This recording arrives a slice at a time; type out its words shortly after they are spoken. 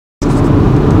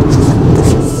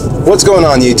What's going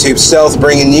on, YouTube? Stealth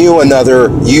bringing you another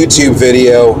YouTube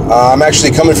video. I'm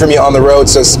actually coming from you on the road,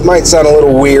 so it might sound a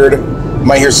little weird. You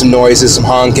might hear some noises, some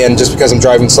honking, just because I'm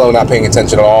driving slow, not paying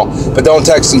attention at all. But don't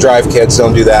text and drive, kids.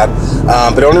 Don't do that.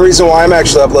 But the only reason why I'm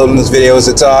actually uploading this video is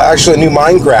it's actually a new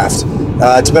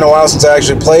Minecraft. It's been a while since I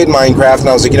actually played Minecraft, and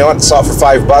I was like, you know what? It's all for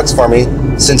 $5 for me,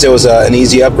 since it was an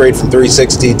easy upgrade from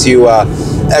 360 to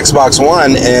Xbox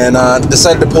One, and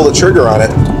decided to pull the trigger on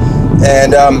it.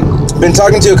 And been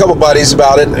talking to a couple buddies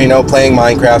about it, you know, playing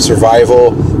Minecraft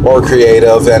survival or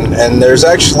creative, and there's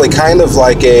actually kind of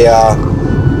like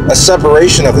a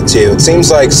separation of the two. It seems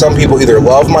like some people either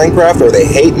love Minecraft or they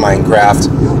hate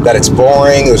Minecraft, that it's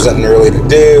boring, there's nothing really to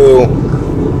do.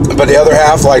 But the other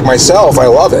half, like myself, I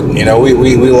love it. You know,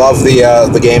 we love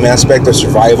the game aspect of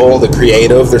survival, the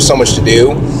creative. There's so much to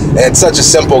do, and it's such a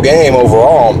simple game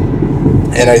overall.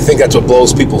 And I think that's what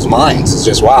blows people's minds. It's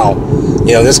just, wow,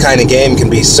 you know, this kind of game can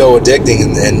be so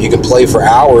addicting, and you can play for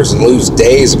hours and lose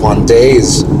days upon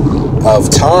days of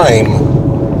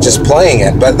time just playing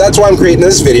it. But that's why I'm creating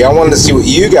this video. I wanted to see what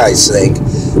you guys think.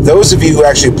 Those of you who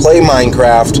actually play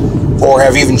Minecraft or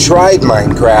have even tried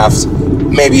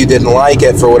Minecraft, maybe you didn't like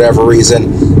it for whatever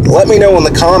reason, let me know in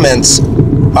the comments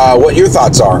what your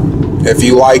thoughts are. If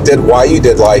you liked it, why you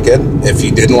did like it. If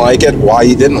you didn't like it, why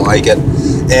you didn't like it.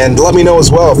 And let me know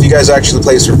as well if you guys actually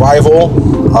play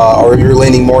survival or you're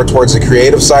leaning more towards the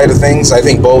creative side of things. I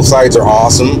think both sides are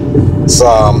awesome.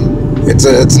 It's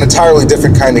an entirely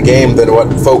different kind of game than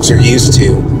what folks are used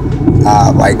to,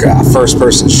 like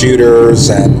first-person shooters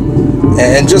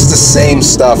and just the same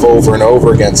stuff over and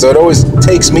over again. So it always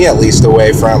takes me, at least,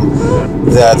 away from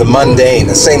the mundane,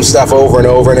 the same stuff over and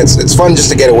over, and it's fun just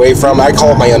to get away from. I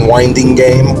call it my unwinding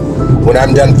game. When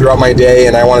I'm done throughout my day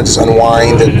and I want to just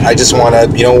unwind and I just want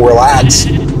to, you know, relax,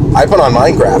 I put on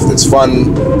Minecraft. It's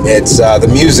fun. It's the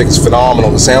music is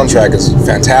phenomenal. The soundtrack is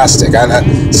fantastic.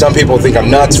 Some people think I'm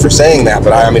nuts for saying that,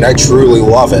 but I mean, I truly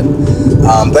love it.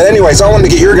 But anyways, I wanted to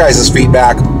get your guys'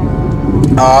 feedback.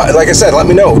 Like I said, let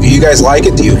me know. Do you guys like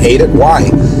it? Do you hate it? Why?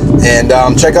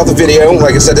 And check out the video.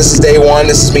 Like I said, this is day one.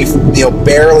 This is me, you know,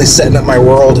 barely setting up my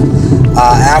world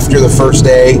after the first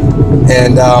day,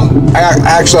 and I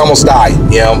actually almost died.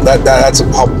 You know, that's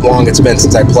how long it's been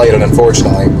since I played it,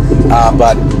 unfortunately.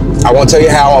 But I won't tell you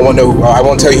how. I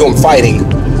won't tell you who I'm fighting.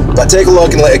 But take a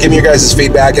look and give me your guys'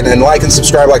 feedback, and then like and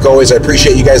subscribe like always. I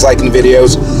appreciate you guys liking the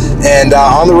videos. And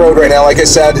on the road right now, like I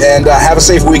said, and have a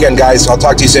safe weekend, guys. I'll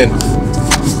talk to you soon.